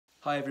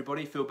Hi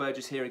everybody, Phil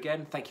Burgess here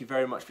again. Thank you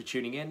very much for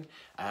tuning in.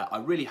 I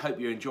really hope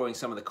you're enjoying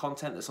some of the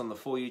content that's on the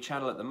For You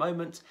channel at the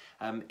moment.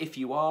 If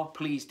you are,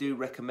 please do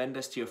recommend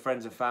us to your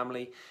friends and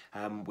family.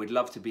 We'd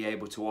love to be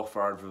able to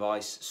offer our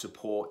advice,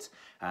 support,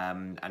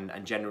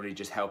 and generally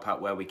just help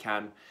out where we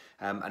can.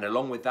 And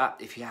along with that,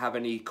 if you have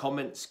any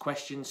comments,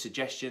 questions,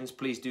 suggestions,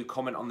 please do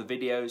comment on the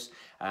videos.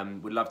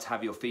 We'd love to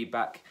have your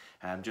feedback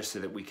just so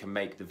that we can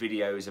make the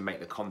videos and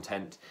make the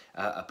content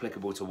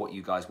applicable to what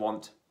you guys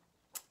want.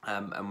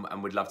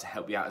 And we'd love to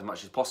help you out as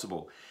much as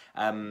possible.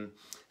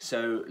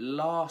 So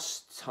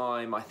last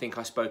time I think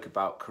I spoke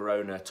about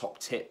Corona top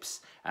tips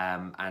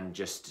and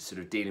just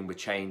sort of dealing with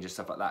change and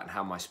stuff like that, and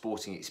how my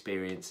sporting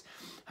experience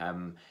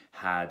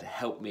had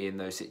helped me in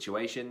those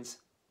situations.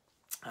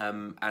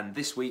 And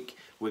this week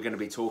we're going to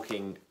be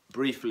talking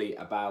briefly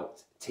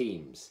about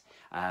teams.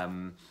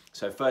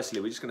 So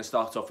firstly, we're just going to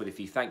start off with a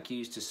few thank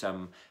yous to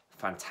some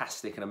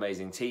fantastic and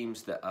amazing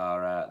teams that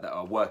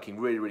are working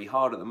really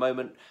hard at the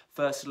moment.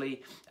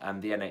 Firstly,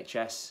 the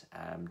NHS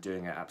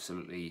doing an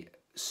absolutely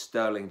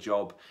sterling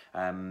job.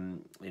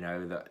 You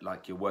know, that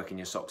like you're working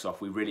your socks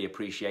off. We really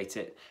appreciate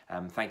it.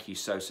 Thank you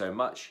so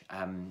much.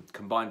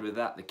 Combined with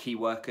that, the key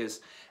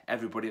workers,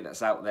 everybody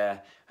that's out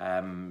there,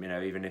 you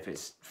know, even if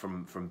it's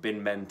from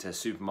bin men to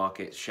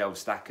supermarkets, shelf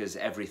stackers,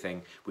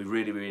 everything, we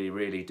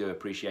really do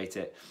appreciate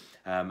it.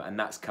 And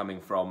that's coming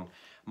from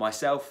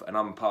myself, and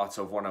I'm part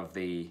of one of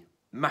the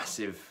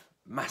massive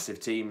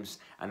teams,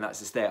 and that's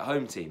the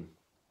stay-at-home team.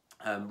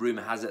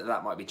 Rumour has it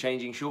that might be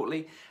changing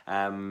shortly,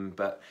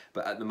 but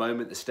at the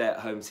moment the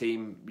stay-at-home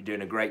team, you're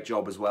doing a great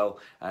job as well.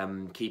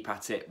 Keep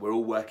at it. We're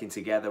all working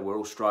together. We're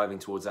all striving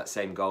towards that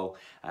same goal.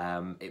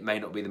 It may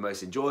not be the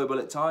most enjoyable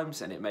at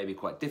times, and it may be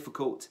quite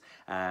difficult,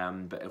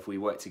 but if we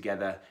work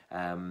together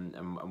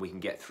and we can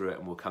get through it,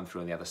 and we'll come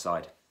through on the other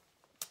side.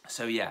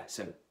 So yeah,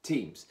 so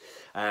teams.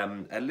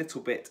 A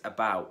little bit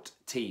about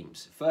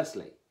teams.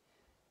 Firstly,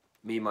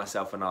 me,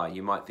 myself and I.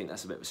 You might think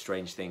that's a bit of a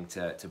strange thing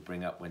to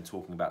bring up when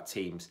talking about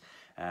teams,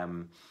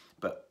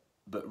 but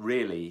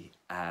really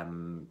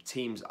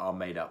teams are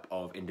made up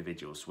of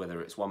individuals,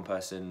 whether it's one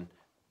person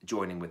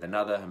joining with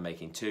another and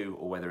making two,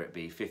 or whether it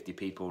be 50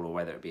 people, or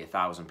whether it be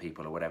 1,000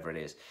 people, or whatever it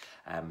is.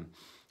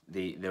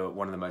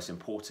 One of the most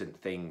important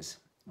things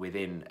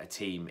within a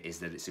team is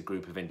that it's a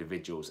group of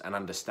individuals, and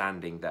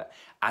understanding that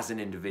as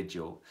an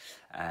individual,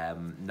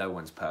 no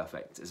one's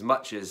perfect. As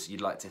much as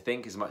you'd like to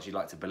think, as much as you'd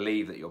like to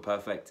believe that you're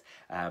perfect,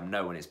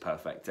 no one is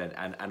perfect,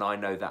 and I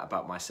know that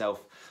about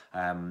myself.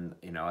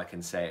 You know, I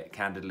can say it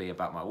candidly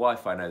about my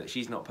wife. I know that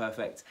she's not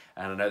perfect,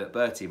 and I know that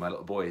Bertie, my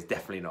little boy, is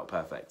definitely not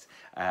perfect.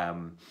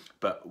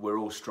 But we're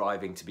all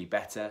striving to be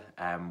better.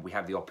 We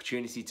have the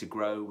opportunity to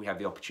grow. We have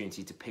the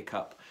opportunity to pick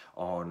up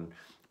on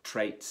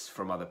traits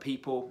from other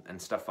people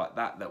and stuff like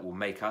that that will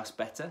make us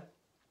better.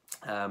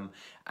 And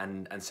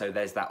so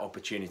there's that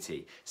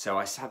opportunity. So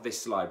I have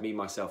this slide, me,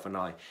 myself and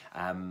I,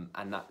 and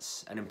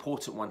that's an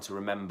important one to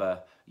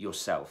remember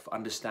yourself.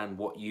 Understand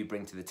what you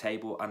bring to the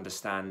table,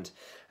 understand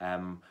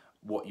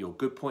what your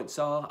good points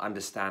are,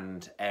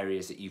 understand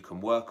areas that you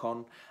can work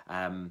on,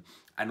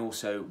 and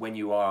also when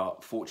you are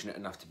fortunate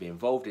enough to be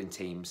involved in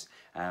teams,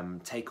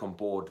 take on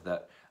board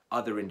that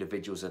other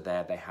individuals are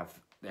there. They have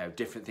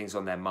different things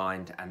on their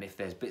mind, and if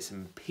there's bits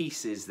and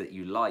pieces that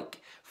you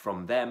like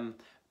from them,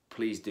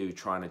 please do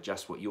try and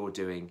adjust what you're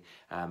doing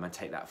and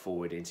take that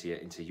forward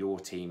into your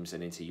teams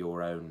and into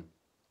your own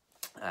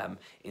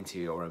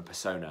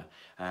persona.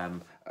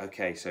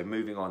 Okay, so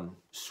moving on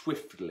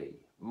swiftly,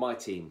 my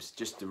teams,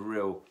 just a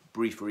real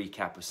brief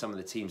recap of some of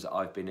the teams that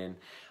I've been in.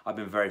 I've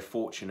been very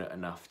fortunate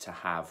enough to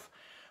have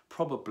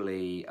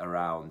probably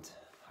around,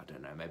 I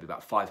don't know, maybe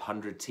about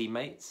 500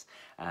 teammates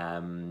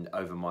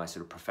over my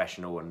sort of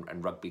professional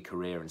and rugby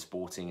career and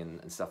sporting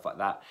and stuff like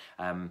that.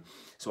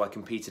 So I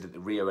competed at the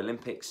Rio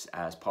Olympics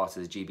as part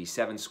of the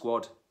GB7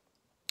 squad,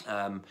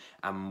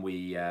 and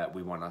we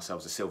won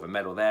ourselves a silver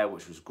medal there,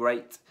 which was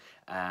great.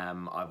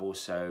 I've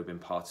also been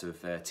part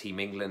of Team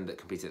England that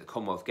competed at the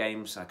Commonwealth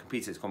Games. I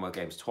competed at the Commonwealth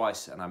Games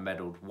twice, and I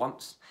medalled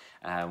once,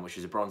 which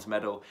was a bronze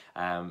medal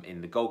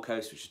in the Gold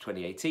Coast, which was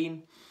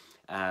 2018.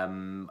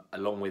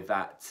 Along with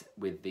that,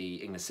 with the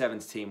England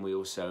Sevens team, we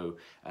also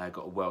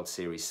got a World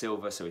Series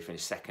silver, so we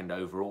finished second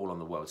overall on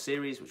the World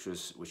Series, which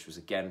was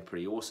again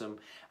pretty awesome.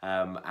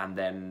 And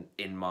then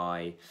in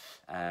my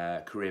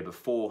career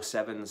before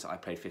Sevens, I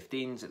played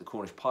 15s at the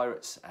Cornish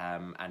Pirates,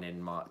 and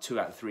in my 2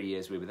 out of 3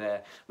 years we were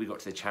there, we got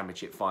to the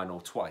championship final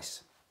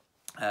twice.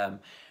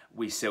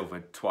 We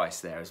silvered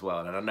twice there as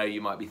well, and I know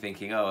you might be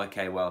thinking, oh,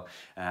 okay, well,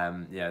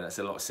 yeah, that's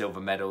a lot of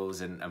silver medals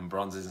and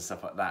bronzes and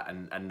stuff like that,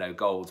 and no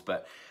golds,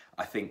 but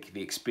I think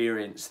the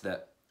experience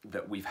that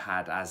we've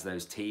had as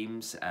those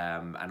teams,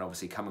 and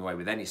obviously coming away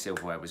with any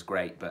silverware was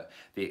great, but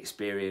the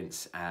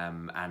experience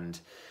and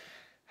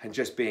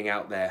just being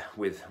out there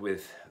with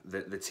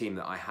the team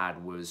that I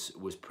had was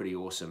pretty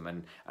awesome,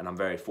 and I'm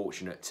very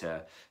fortunate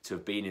to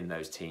have been in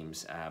those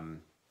teams.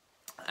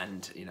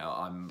 And you know,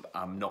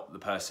 I'm not the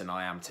person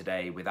I am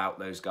today without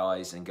those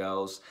guys and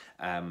girls,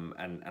 and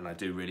I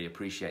do really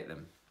appreciate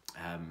them.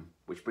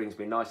 Which brings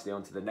me nicely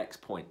on to the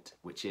next point,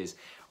 which is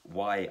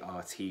why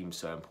are teams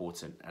so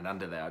important? And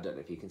under there, I don't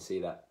know if you can see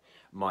that,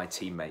 my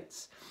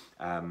teammates.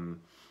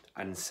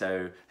 And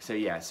so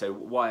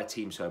why are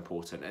teams so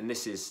important? And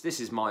this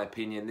is my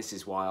opinion. This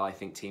is why I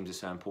think teams are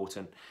so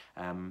important.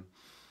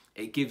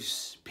 It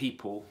gives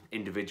people,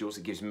 individuals,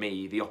 it gives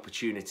me the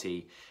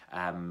opportunity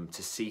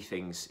to see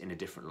things in a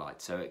different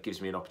light. So it gives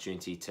me an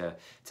opportunity to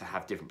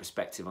have different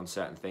perspective on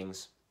certain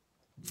things,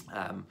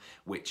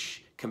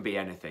 which can be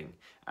anything,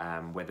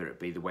 whether it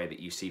be the way that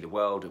you see the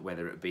world,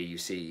 whether it be you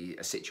see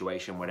a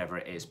situation, whatever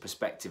it is.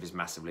 Perspective is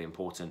massively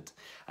important.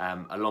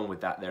 Along with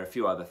that, there are a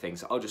few other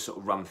things I'll just sort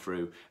of run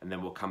through, and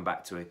then we'll come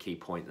back to a key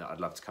point that I'd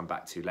love to come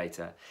back to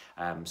later.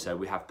 So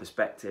we have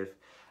perspective.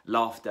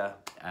 Laughter,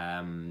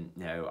 you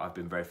know, I've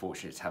been very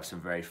fortunate to have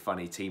some very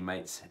funny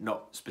teammates.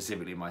 Not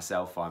specifically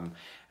myself. I'm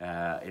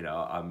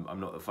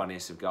not the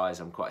funniest of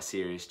guys. I'm quite a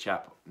serious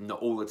chap. Not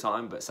all the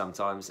time, but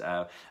sometimes.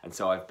 And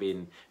so I've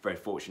been very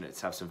fortunate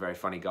to have some very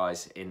funny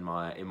guys in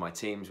my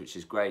teams, which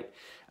is great.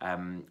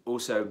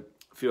 Also,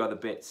 a few other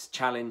bits.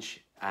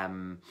 Challenge.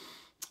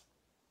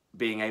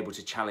 Being able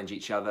to challenge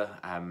each other.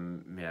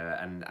 You know,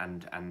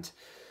 and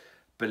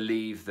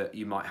believe that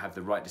you might have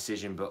the right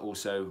decision, but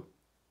also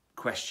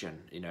question,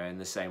 you know, in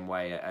the same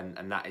way,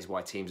 and that is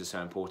why teams are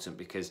so important,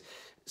 because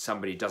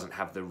somebody doesn't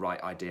have the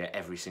right idea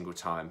every single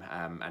time,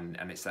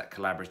 and it's that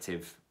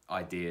collaborative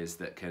ideas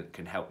that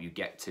can help you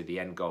get to the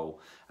end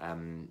goal,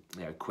 you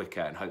know,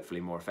 quicker and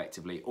hopefully more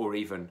effectively, or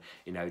even,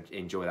 you know,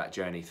 enjoy that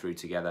journey through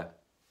together.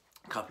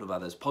 A couple of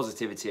others: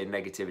 positivity and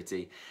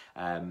negativity.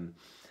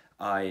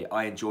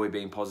 I enjoy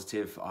being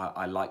positive,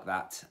 I like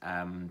that,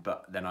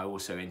 but then I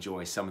also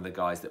enjoy some of the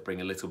guys that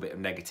bring a little bit of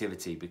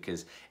negativity,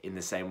 because in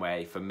the same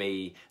way, for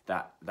me,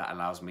 that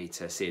allows me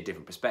to see a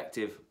different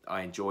perspective.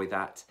 I enjoy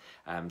that.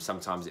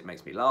 Sometimes it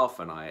makes me laugh,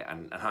 and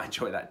I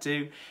enjoy that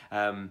too.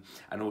 And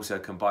also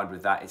combined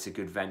with that, it's a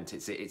good vent,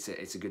 it's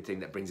a good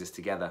thing that brings us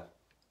together,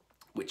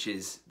 which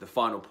is the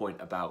final point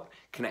about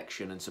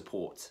connection and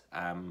support.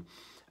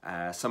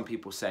 Some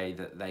people say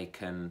that they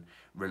can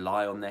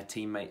rely on their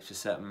teammates for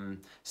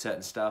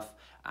certain stuff,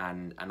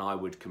 and I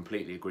would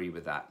completely agree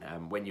with that.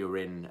 When you're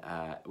in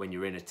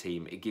a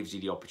team, it gives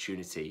you the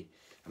opportunity,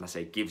 and I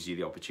say gives you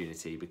the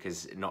opportunity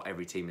because not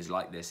every team is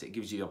like this. It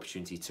gives you the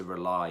opportunity to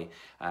rely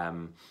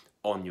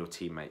on your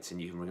teammates, and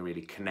you can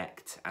really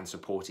connect and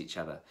support each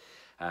other.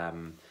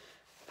 And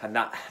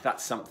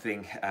that's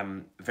something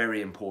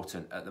very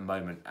important at the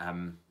moment.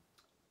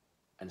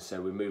 And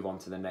so we move on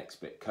to the next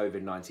bit,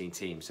 COVID-19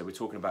 teams. So we're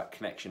talking about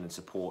connection and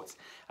support,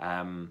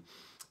 and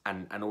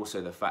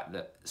also the fact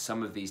that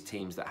some of these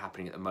teams that are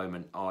happening at the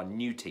moment are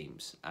new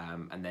teams,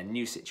 and they're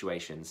new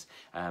situations.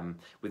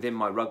 Within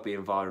my rugby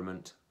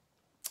environment,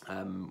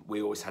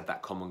 we always had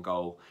that common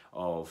goal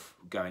of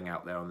going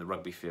out there on the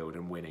rugby field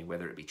and winning,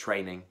 whether it be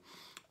training,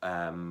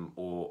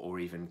 or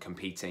even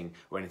competing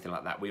or anything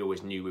like that. We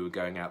always knew we were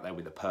going out there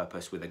with a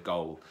purpose, with a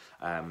goal,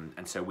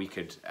 and so we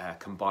could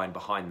combine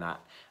behind that,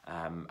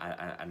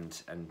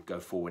 and go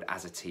forward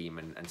as a team,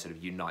 and sort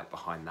of unite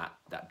behind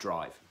that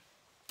drive.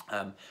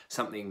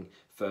 Something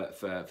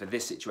for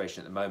this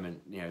situation at the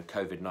moment, you know,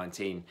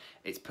 COVID-19,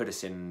 it's put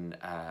us in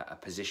a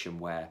position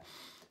where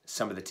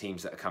some of the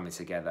teams that are coming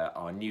together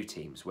are new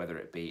teams, whether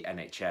it be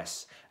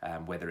NHS,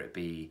 whether it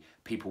be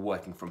people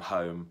working from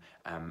home,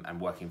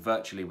 and working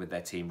virtually with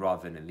their team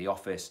rather than in the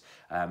office,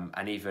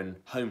 and even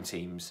home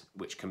teams,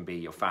 which can be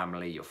your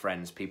family, your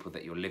friends, people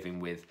that you're living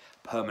with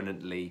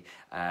permanently,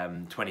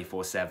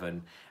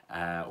 24/7,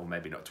 or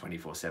maybe not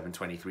 24/7,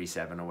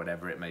 23/7, or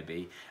whatever it may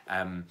be.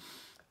 And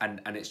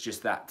it's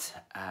just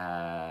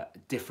that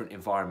different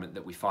environment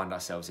that we find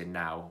ourselves in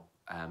now,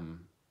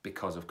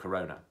 because of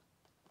Corona.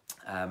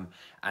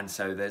 And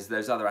so there's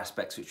those other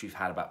aspects which we've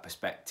had about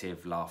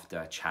perspective,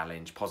 laughter,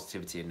 challenge,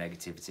 positivity and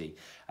negativity,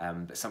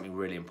 but something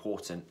really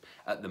important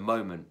at the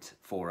moment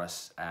for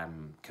us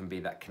can be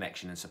that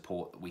connection and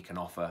support that we can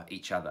offer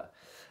each other.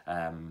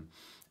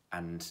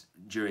 And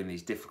during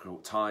these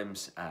difficult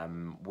times,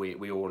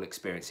 we all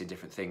experience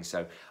different things.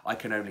 So I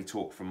can only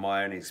talk from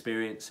my own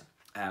experience,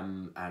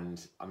 and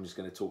I'm just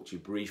going to talk to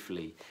you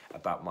briefly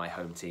about my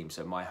home team.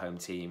 So my home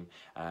team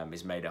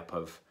is made up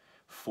of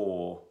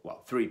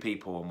three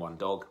people and one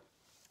dog.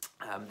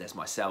 There's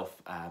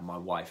myself, my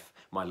wife,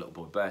 my little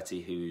boy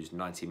Bertie, who's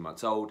 19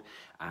 months old,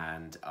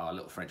 and our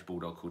little French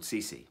bulldog called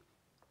Cece.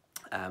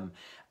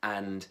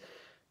 And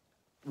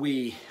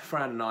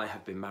Fran and I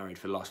have been married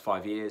for the last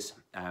 5 years,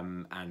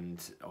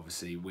 and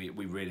obviously we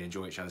really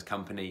enjoy each other's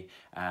company,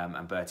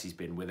 and Bertie's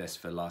been with us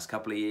for the last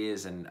couple of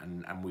years,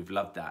 and we've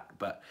loved that.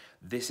 But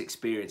this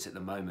experience at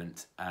the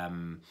moment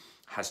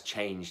has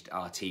changed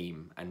our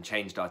team and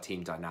changed our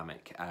team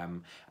dynamic,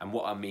 and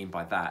what I mean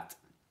by that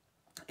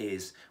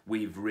is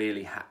we've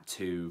really had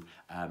to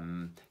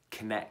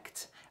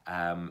connect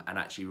and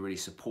actually really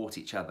support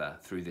each other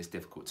through this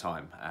difficult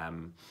time.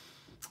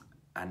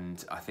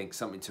 And I think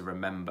something to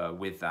remember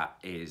with that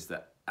is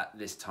that at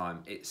this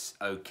time it's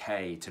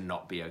okay to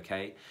not be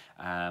okay,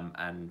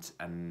 and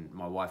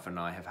my wife and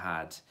I have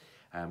had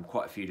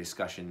quite a few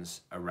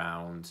discussions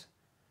around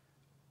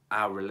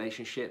our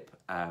relationship,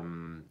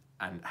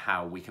 and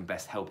how we can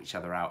best help each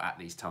other out at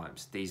these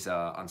times. These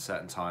are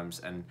uncertain times,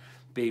 and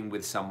being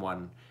with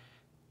someone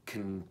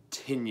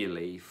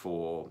continually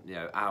for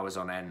hours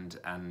on end,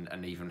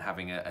 and even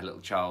having a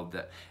little child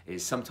that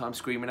is sometimes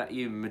screaming at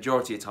you,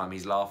 majority of the time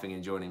he's laughing and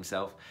enjoying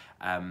himself,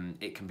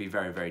 it can be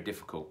very, very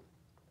difficult.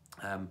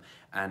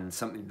 And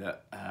something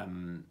that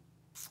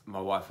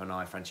my wife and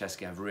I,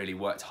 Francesca, have really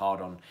worked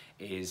hard on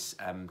is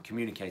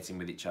communicating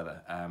with each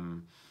other.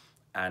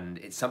 And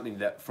it's something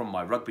that from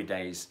my rugby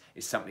days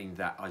is something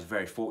that I was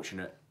very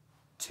fortunate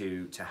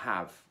to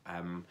have.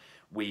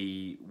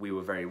 We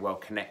were very well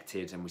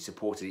connected, and we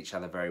supported each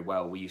other very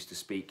well. We used to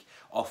speak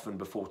often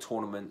before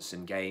tournaments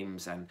and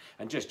games, and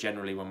just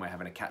generally when we're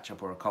having a catch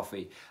up or a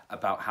coffee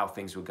about how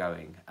things were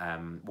going,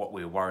 what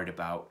we were worried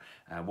about,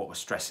 what was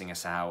stressing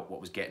us out,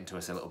 what was getting to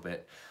us a little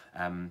bit.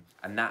 And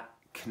that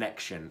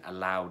connection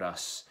allowed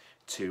us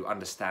to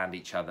understand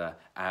each other,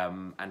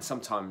 and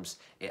sometimes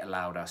it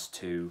allowed us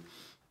to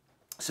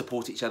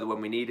support each other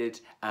when we needed,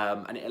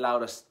 and it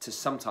allowed us to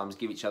sometimes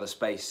give each other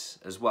space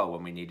as well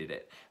when we needed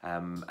it.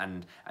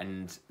 And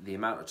the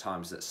amount of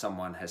times that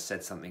someone has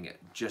said something at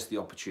just the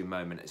opportune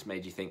moment, it's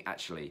made you think,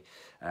 actually,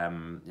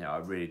 I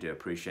really do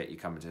appreciate you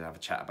coming to have a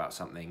chat about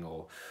something,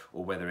 or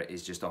whether it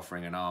is just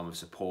offering an arm of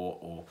support,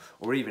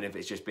 or even if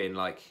it's just being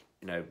like,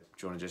 do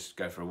you want to just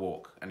go for a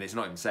walk? And it's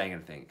not even saying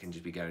anything, it can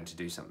just be going to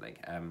do something.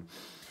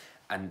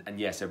 And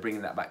yeah, so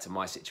bringing that back to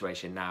my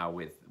situation now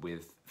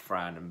with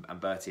Fran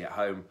and Bertie at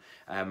home,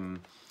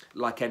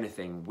 like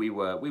anything, we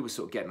were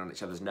sort of getting on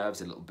each other's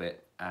nerves a little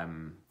bit,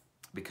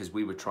 because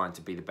we were trying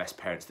to be the best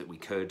parents that we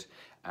could,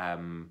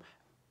 and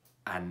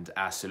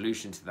our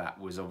solution to that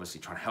was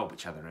obviously trying to help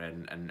each other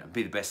and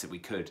be the best that we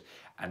could.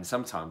 And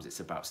sometimes it's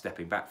about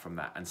stepping back from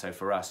that. And so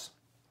for us,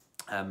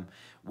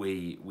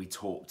 we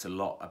talked a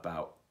lot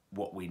about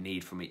what we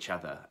need from each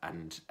other,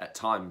 and at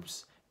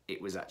times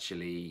it was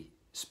actually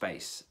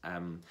space.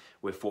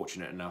 We're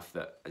fortunate enough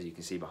that, as you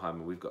can see behind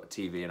me, we've got a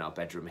TV in our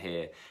bedroom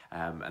here,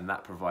 and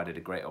that provided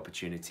a great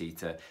opportunity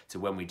to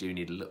when we do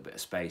need a little bit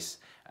of space,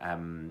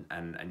 and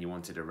you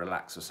wanted to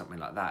relax or something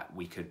like that,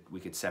 we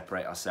could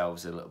separate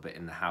ourselves a little bit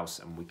in the house,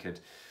 and we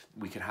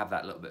could have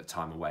that little bit of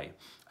time away.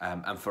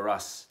 And for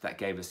us, that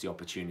gave us the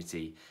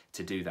opportunity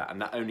to do that,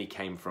 and that only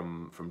came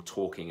from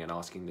talking and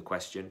asking the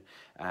question.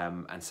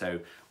 And so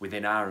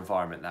within our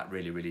environment, that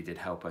really did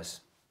help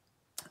us.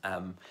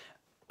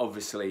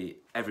 Obviously,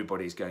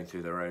 everybody's going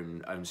through their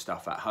own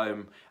stuff at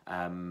home.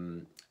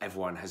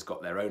 Everyone has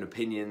got their own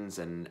opinions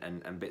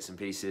and bits and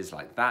pieces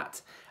like that.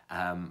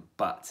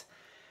 But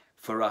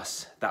for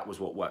us, that was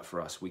what worked for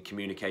us. We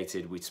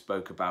communicated, we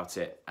spoke about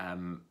it.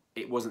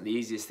 It wasn't the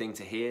easiest thing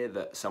to hear,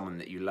 that someone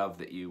that you love,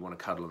 that you want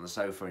to cuddle on the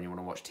sofa and you want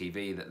to watch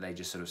TV, that they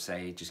just sort of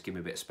say, just give me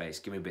a bit of space,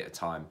 give me a bit of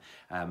time.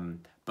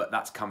 But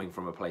that's coming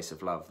from a place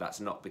of love. That's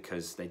not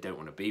because they don't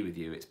want to be with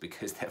you, it's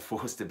because they're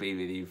forced to be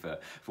with you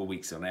for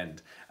weeks on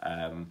end.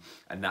 And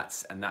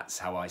that's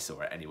how I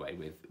saw it anyway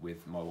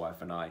with my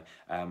wife and I.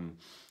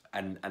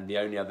 And the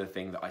only other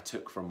thing that I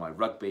took from my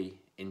rugby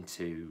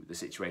into the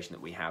situation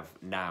that we have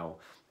now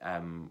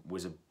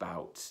was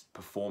about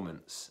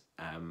performance,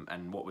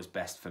 and what was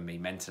best for me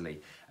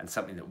mentally. And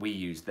something that we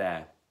used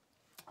there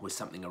was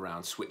something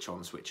around switch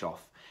on, switch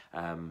off.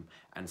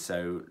 And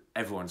so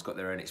everyone's got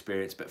their own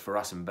experience, but for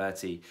us and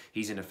Bertie,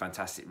 he's in a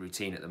fantastic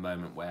routine at the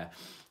moment where,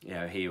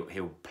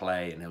 he'll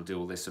play and he'll do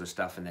all this sort of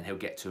stuff, and then he'll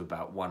get to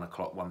about 1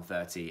 o'clock,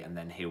 1:30, and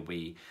then he'll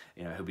be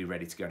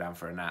ready to go down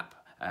for a nap.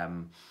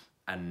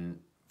 And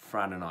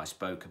Fran and I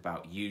spoke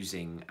about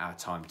using our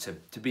time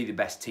to be the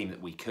best team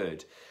that we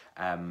could.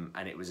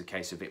 And it was a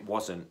case of, it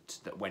wasn't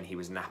that when he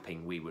was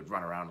napping we would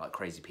run around like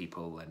crazy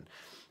people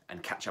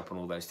and catch up on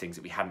all those things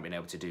that we hadn't been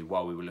able to do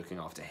while we were looking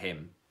after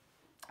him.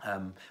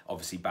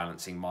 Obviously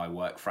balancing my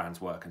work, Fran's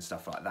work and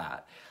stuff like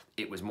that.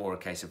 It was more a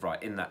case of,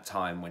 right, in that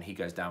time when he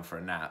goes down for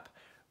a nap,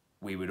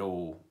 we would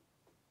all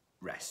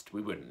rest.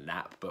 We wouldn't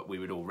nap, but we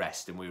would all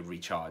rest and we would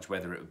recharge,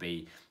 whether it would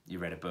be you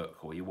read a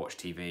book or you watched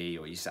TV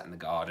or you sat in the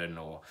garden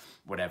or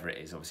whatever it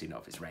is, obviously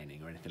not if it's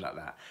raining or anything like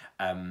that.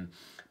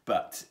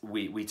 But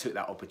we took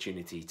that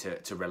opportunity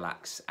to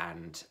relax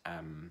and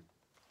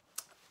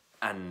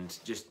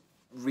just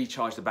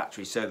recharge the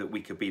battery so that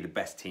we could be the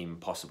best team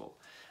possible.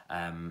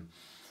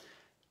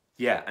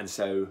 Yeah, and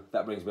so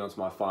that brings me on to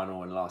my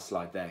final and last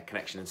slide there,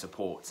 connection and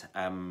support.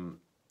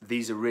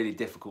 These are really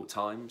difficult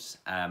times,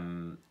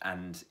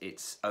 and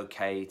it's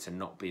okay to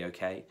not be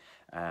okay.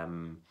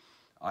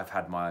 I've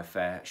had my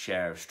fair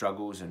share of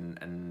struggles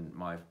and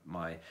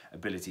my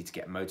ability to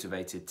get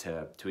motivated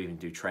to even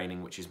do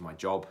training, which is my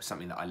job,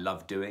 something that I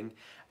love doing.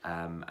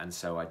 And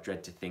so I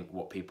dread to think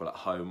what people at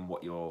home,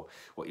 what your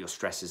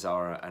stresses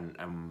are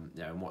and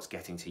what's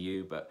getting to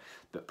you. But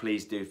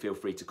please do feel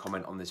free to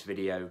comment on this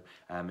video.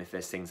 If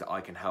there's things that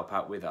I can help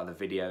out with, other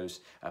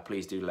videos,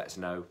 please do let us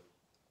know.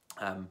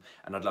 And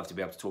I'd love to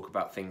be able to talk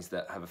about things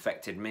that have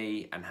affected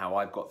me and how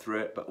I've got through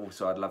it, but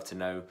also I'd love to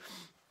know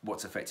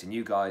what's affecting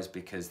you guys,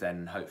 because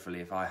then hopefully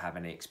if I have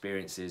any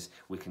experiences,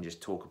 we can just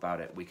talk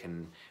about it, we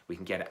can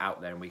get it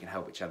out there and we can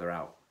help each other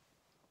out.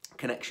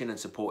 Connection and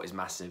support is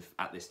massive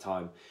at this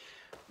time.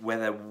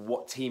 whether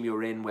what team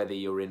you're in, whether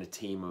you're in a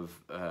team of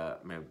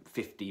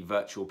 50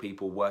 virtual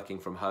people working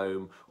from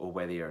home, or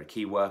whether you're a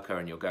key worker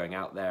and you're going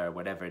out there, or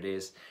whatever it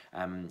is,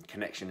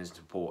 connection and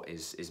support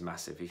is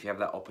massive. If you have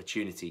that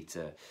opportunity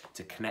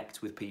to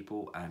connect with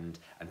people and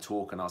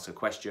talk and ask a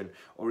question,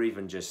 or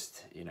even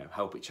just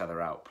help each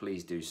other out,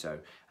 please do so.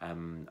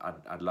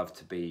 I'd love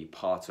to be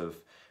part of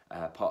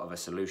a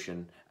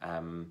solution,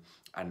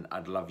 and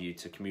I'd love you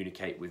to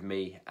communicate with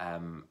me,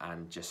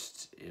 and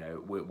just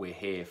we're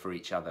here for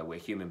each other. We're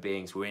human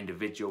beings, we're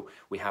individual,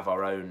 we have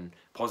our own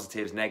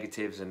positives,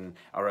 negatives, and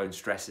our own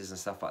stresses and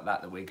stuff like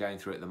that we're going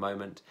through at the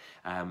moment,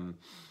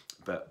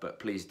 but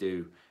please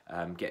do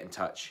get in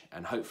touch,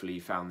 and hopefully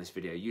you found this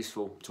video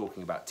useful,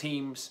 talking about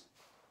teams.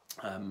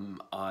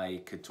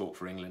 I could talk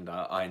for England,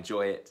 I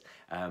enjoy it,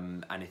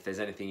 and if there's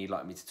anything you'd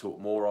like me to talk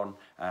more on,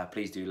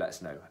 please do let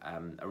us know.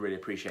 I really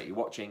appreciate you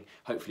watching.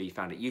 Hopefully you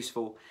found it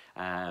useful,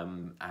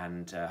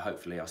 and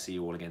hopefully I'll see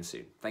you all again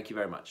soon. Thank you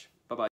very much. Bye bye.